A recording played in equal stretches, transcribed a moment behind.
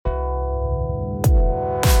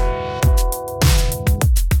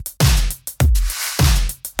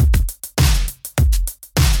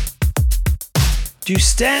Do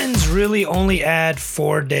statins really only add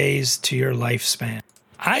 4 days to your lifespan?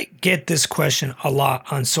 I get this question a lot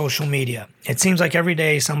on social media. It seems like every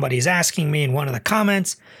day somebody's asking me in one of the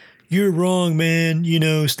comments, "You're wrong, man.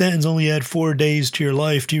 Statins only add 4 days to your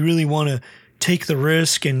life. Do you really want to take the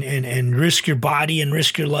risk and risk your body and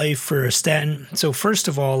risk your life for a statin?" So first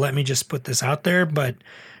of all, let me just put this out there, but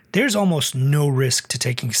there's almost no risk to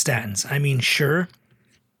taking statins. I mean, sure,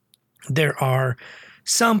 there are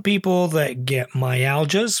some people that get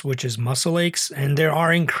myalgias, which is muscle aches, and there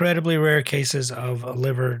are incredibly rare cases of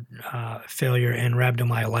liver failure and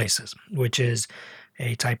rhabdomyolysis, which is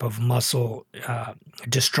a type of muscle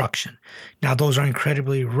destruction. Now, those are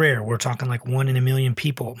incredibly rare. We're talking like 1 in a million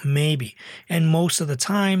people, maybe. And most of the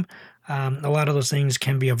time, a lot of those things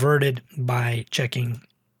can be averted by checking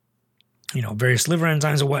various liver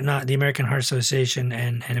enzymes and whatnot. The American Heart Association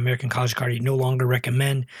and American College of Cardiology no longer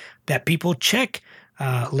recommend that people check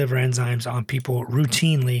liver enzymes on people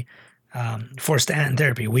routinely for statin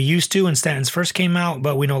therapy. We used to when statins first came out,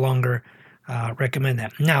 but we no longer recommend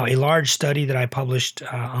that. Now, a large study that I published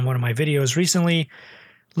on one of my videos recently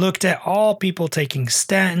looked at all people taking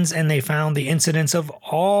statins, and they found the incidence of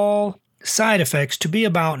all side effects to be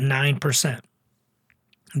about 9%.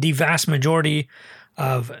 The vast majority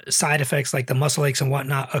of side effects like the muscle aches and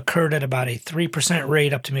whatnot occurred at about a 3%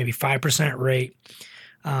 rate up to maybe 5% rate.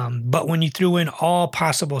 But when you threw in all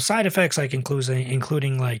possible side effects, like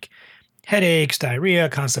including like headaches, diarrhea,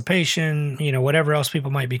 constipation, whatever else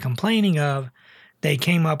people might be complaining of, they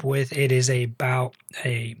came up with it is about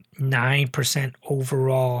a 9%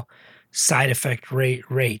 overall side effect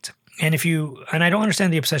rate. And I don't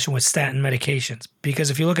understand the obsession with statin medications,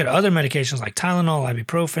 because if you look at other medications like Tylenol,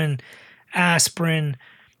 ibuprofen, aspirin,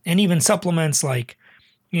 and even supplements like,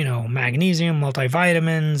 magnesium,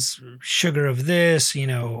 multivitamins, sugar of this,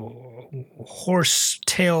 horse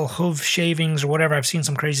tail hoof shavings or whatever. I've seen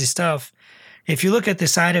some crazy stuff. If you look at the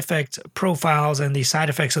side effect profiles and the side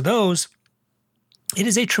effects of those, it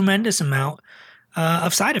is a tremendous amount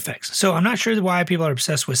of side effects. So I'm not sure why people are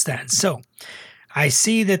obsessed with statins. So I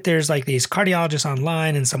see that there's like these cardiologists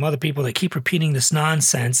online and some other people that keep repeating this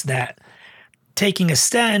nonsense that taking a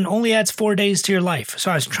statin only adds 4 days to your life.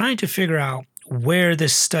 So I was trying to figure out where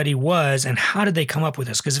this study was and how did they come up with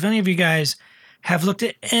this? Because if any of you guys have looked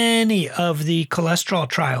at any of the cholesterol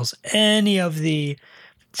trials, any of the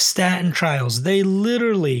statin trials, they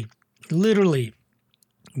literally,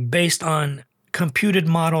 based on computed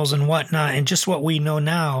models and whatnot, and just what we know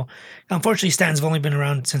now. Unfortunately, statins have only been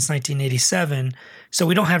around since 1987, so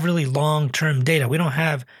we don't have really long-term data. We don't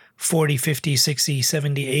have 40, 50, 60,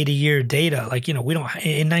 70, 80-year data. Like, we don't,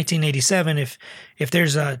 in 1987, if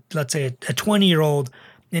there's let's say a 20-year-old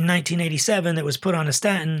in 1987 that was put on a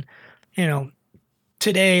statin,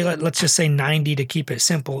 today, let's just say 90 to keep it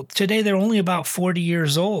simple. Today, they're only about 40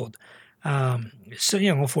 years old.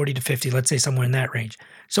 So, 40 to 50, let's say somewhere in that range.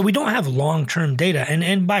 So we don't have long-term data.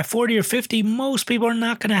 And by 40 or 50, most people are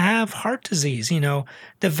not going to have heart disease. The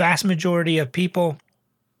vast majority of people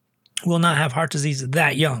will not have heart disease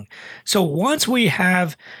that young. So once we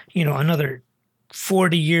have, another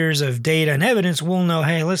 40 years of data and evidence, we'll know,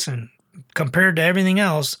 hey, listen, compared to everything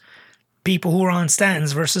else, people who are on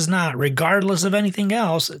statins versus not, regardless of anything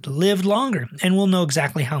else, lived longer, and we'll know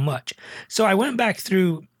exactly how much. So I went back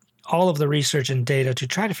through all of the research and data to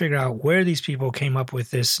try to figure out where these people came up with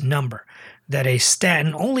this number, that a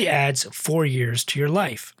statin only adds 4 years to your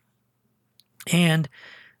life. And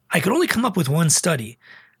I could only come up with one study.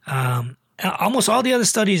 Almost all the other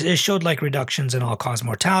studies, it showed like reductions in all-cause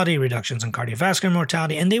mortality, reductions in cardiovascular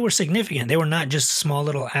mortality, and they were significant. They were not just small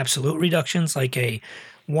little absolute reductions, like a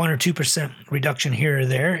 1 or 2% reduction here or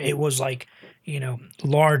there. It was like,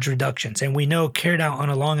 large reductions. And we know carried out on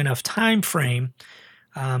a long enough time frame,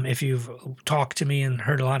 if you've talked to me and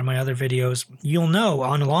heard a lot of my other videos, you'll know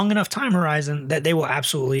on a long enough time horizon that they will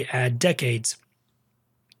absolutely add decades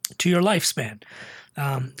to your lifespan.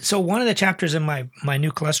 So one of the chapters in my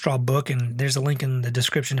new cholesterol book, and there's a link in the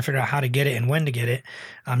description to figure out how to get it and when to get it.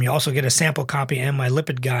 You also get a sample copy and my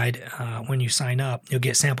lipid guide when you sign up. You'll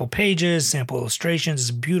get sample pages, sample illustrations. It's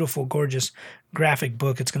a beautiful, gorgeous graphic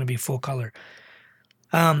book. It's going to be full color.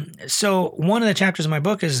 So one of the chapters in my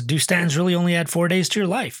book is, do statins really only add 4 days to your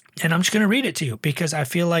life? And I'm just going to read it to you because I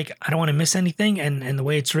feel like I don't want to miss anything. And the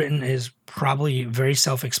way it's written is probably very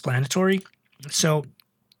self-explanatory. So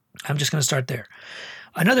I'm just going to start there.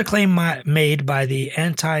 Another claim made by the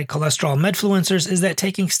anti-cholesterol medfluencers is that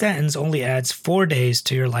taking statins only adds 4 days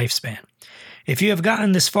to your lifespan. If you have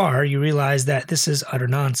gotten this far, you realize that this is utter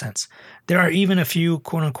nonsense. There are even a few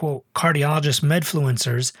quote-unquote cardiologist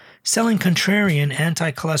medfluencers selling contrarian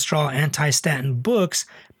anti-cholesterol, anti-statin books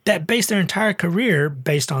that base their entire career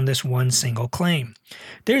based on this one single claim.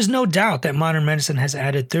 There's no doubt that modern medicine has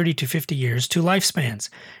added 30 to 50 years to lifespans.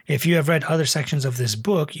 If you have read other sections of this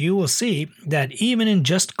book, you will see that even in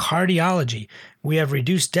just cardiology, we have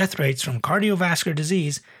reduced death rates from cardiovascular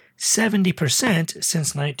disease 70%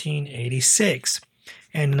 since 1986,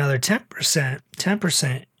 and another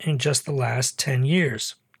 10% in just the last 10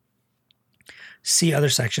 years. See other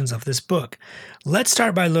sections of this book. Let's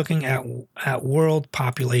start by looking at world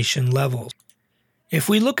population levels. If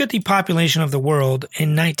we look at the population of the world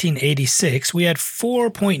in 1986, we had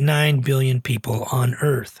 4.9 billion people on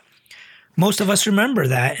Earth. Most of us remember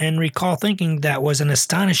that and recall thinking that was an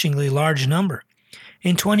astonishingly large number.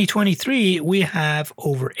 In 2023, we have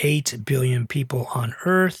over 8 billion people on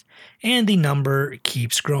Earth, and the number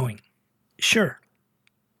keeps growing. Sure,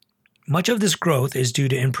 much of this growth is due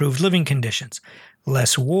to improved living conditions,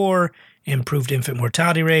 less war, improved infant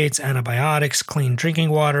mortality rates, antibiotics, clean drinking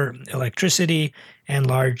water, electricity, and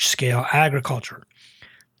large-scale agriculture.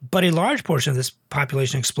 But a large portion of this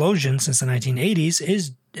population explosion since the 1980s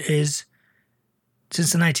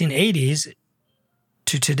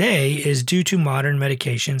to today is due to modern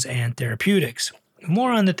medications and therapeutics.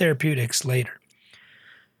 More on the therapeutics later.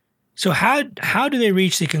 So how do they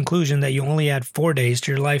reach the conclusion that you only add 4 days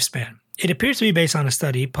to your lifespan? It appears to be based on a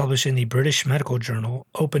study published in the British Medical Journal,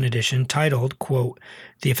 Open Edition, titled, quote,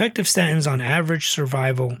 "The Effect of Statins on Average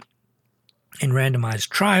Survival in Randomized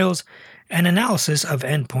Trials, an Analysis of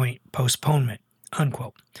Endpoint Postponement,"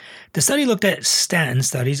 unquote. The study looked at statin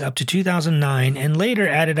studies up to 2009 and later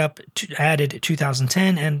added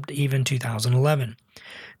 2010 and even 2011.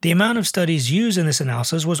 The amount of studies used in this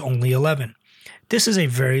analysis was only 11. This is a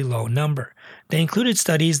very low number. They included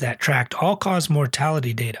studies that tracked all-cause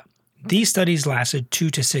mortality data. These studies lasted 2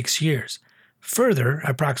 to 6 years. Further,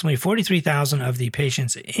 approximately 43,000 of the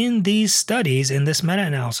patients in these studies in this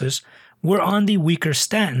meta-analysis were on the weaker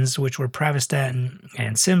statins, which were pravastatin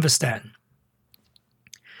and simvastatin.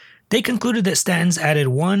 They concluded that statins added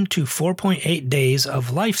 1 to 4.8 days of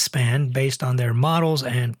lifespan based on their models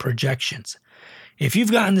and projections. If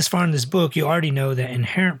you've gotten this far in this book, you already know the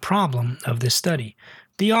inherent problem of this study.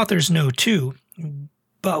 The authors know too,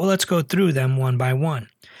 but let's go through them one by one.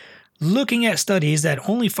 Looking at studies that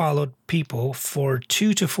only followed people for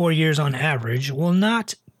 2 to 4 years on average will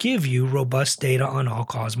not give you robust data on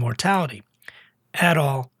all-cause mortality. At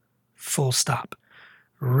all, full stop.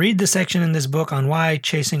 Read the section in this book on why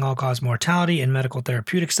chasing all-cause mortality in medical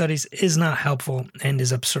therapeutic studies is not helpful and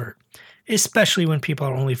is absurd, especially when people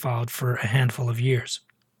are only followed for a handful of years.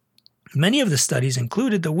 Many of the studies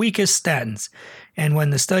included the weakest statins, and when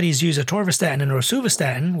the studies use atorvastatin and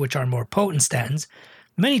rosuvastatin, which are more potent statins,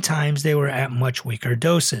 many times they were at much weaker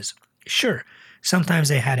doses. Sure, sometimes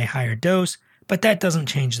they had a higher dose, but that doesn't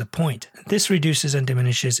change the point. This reduces and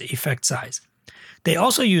diminishes effect size. They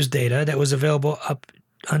also used data that was available up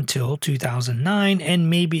until 2009 and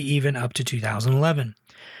maybe even up to 2011.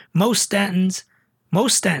 Most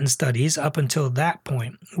statin studies up until that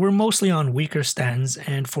point were mostly on weaker statins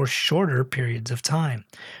and for shorter periods of time.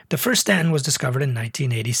 The first statin was discovered in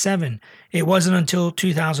 1987. It wasn't until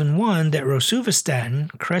 2001 that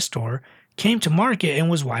rosuvastatin, Crestor, came to market and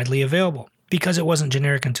was widely available. Because it wasn't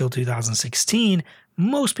generic until 2016,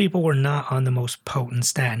 most people were not on the most potent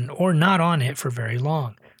statin or not on it for very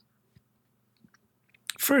long.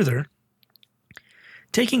 Further,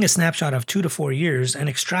 taking a snapshot of 2 to 4 years and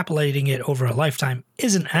extrapolating it over a lifetime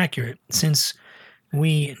isn't accurate, since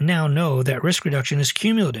we now know that risk reduction is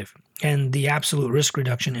cumulative and the absolute risk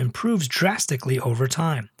reduction improves drastically over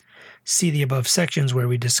time. See the above sections where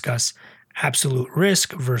we discuss absolute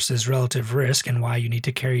risk versus relative risk and why you need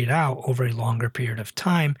to carry it out over a longer period of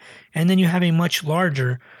time, and then you have a much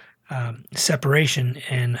larger separation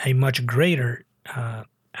and a much greater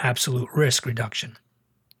absolute risk reduction.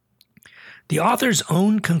 The author's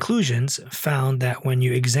own conclusions found that when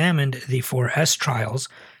you examined the 4S trials,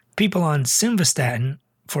 people on simvastatin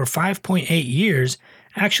for 5.8 years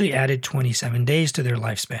actually added 27 days to their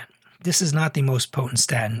lifespan. This is not the most potent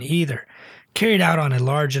statin either. Carried out on a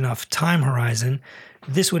large enough time horizon,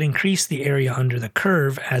 this would increase the area under the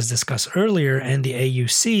curve as discussed earlier, and the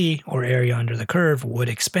AUC, or area under the curve, would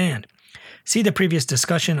expand. See the previous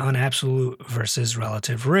discussion on absolute versus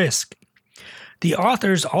relative risk. The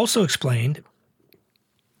authors also explained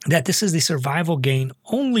that this is the survival gain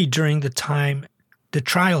only during the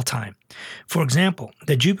trial time. For example,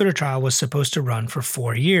 the Jupiter trial was supposed to run for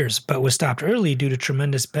 4 years, but was stopped early due to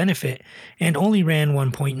tremendous benefit and only ran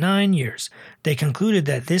 1.9 years. They concluded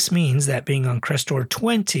that this means that being on Crestor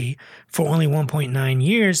 20 for only 1.9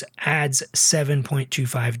 years adds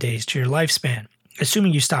 7.25 days to your lifespan.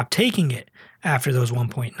 Assuming you stop taking it, after those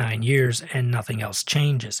 1.9 years and nothing else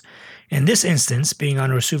changes. In this instance, being on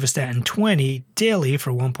rosuvastatin 20 daily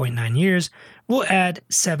for 1.9 years will add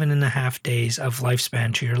 7.5 days of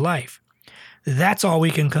lifespan to your life. That's all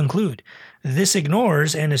we can conclude. This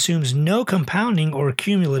ignores and assumes no compounding or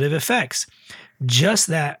cumulative effects, just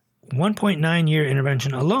that 1.9 year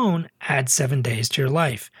intervention alone adds 7 days to your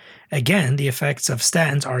life. Again, the effects of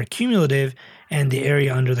statins are cumulative and the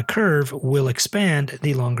area under the curve will expand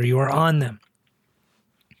the longer you are on them.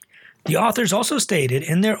 The authors also stated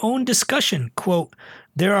in their own discussion, quote,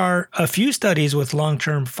 there are a few studies with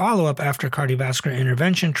long-term follow-up after cardiovascular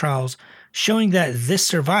intervention trials showing that this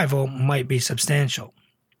survival might be substantial.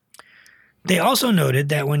 They also noted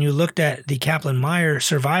that when you looked at the Kaplan-Meier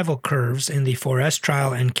survival curves in the 4S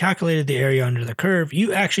trial and calculated the area under the curve,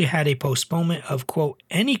 you actually had a postponement of, quote,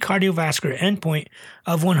 any cardiovascular endpoint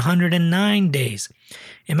of 109 days.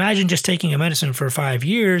 Imagine just taking a medicine for 5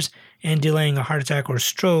 years and delaying a heart attack or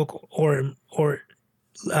stroke or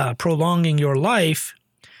prolonging your life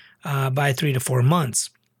by 3 to 4 months.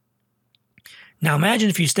 Now imagine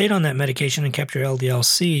if you stayed on that medication and kept your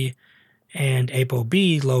LDL-C and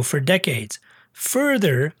ApoB low for decades.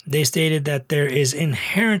 Further, they stated that there is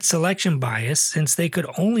inherent selection bias since they could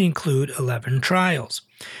only include 11 trials.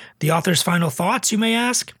 The author's final thoughts, you may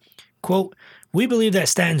ask? Quote, we believe that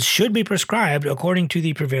statins should be prescribed according to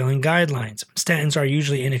the prevailing guidelines. Statins are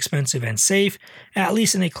usually inexpensive and safe, at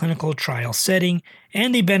least in a clinical trial setting,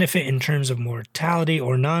 and the benefit in terms of mortality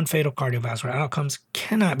or non-fatal cardiovascular outcomes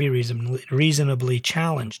cannot be reasonably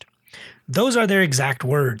challenged. Those are their exact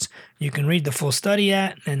words. You can read the full study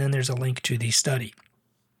and then there's a link to the study.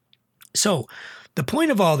 So, the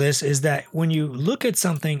point of all this is that when you look at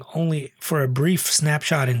something only for a brief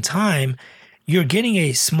snapshot in time, you're getting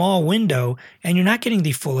a small window and you're not getting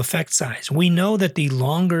the full effect size. We know that the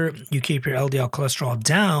longer you keep your LDL cholesterol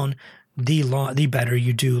down, the better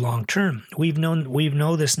you do long term. We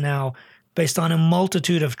know this now based on a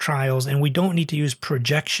multitude of trials, and we don't need to use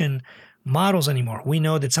projection models anymore. We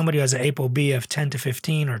know that somebody who has an ApoB of 10 to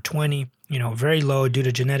 15 or 20, very low due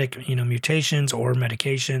to genetic, mutations or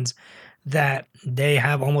medications, that they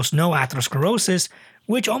have almost no atherosclerosis,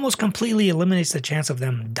 which almost completely eliminates the chance of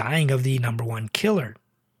them dying of the number one killer.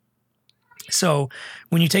 So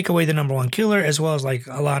when you take away the number one killer, as well as like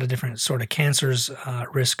a lot of different sort of cancers,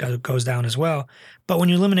 risk goes down as well. But when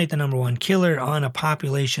you eliminate the number one killer on a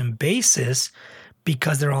population basis,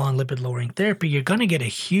 because they're all on lipid-lowering therapy, you're going to get a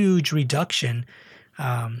huge reduction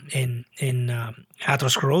in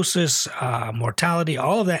atherosclerosis, mortality,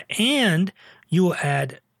 all of that, and you will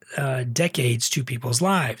add decades to people's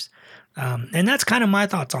lives. And that's kind of my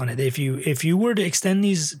thoughts on it. If you were to extend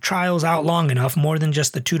these trials out long enough, more than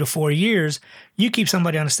just the 2 to 4 years, you keep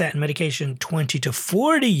somebody on a statin medication 20 to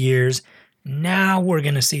 40 years, now we're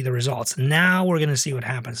going to see the results. Now we're going to see what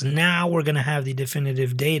happens. Now we're going to have the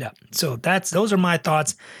definitive data. So those are my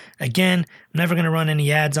thoughts. Again, I'm never going to run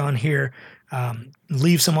any ads on here.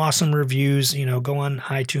 Leave some awesome reviews. Go on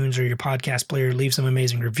iTunes or your podcast player. Leave some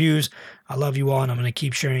amazing reviews. I love you all, and I'm going to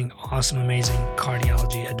keep sharing awesome, amazing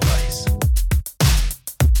cardiology advice.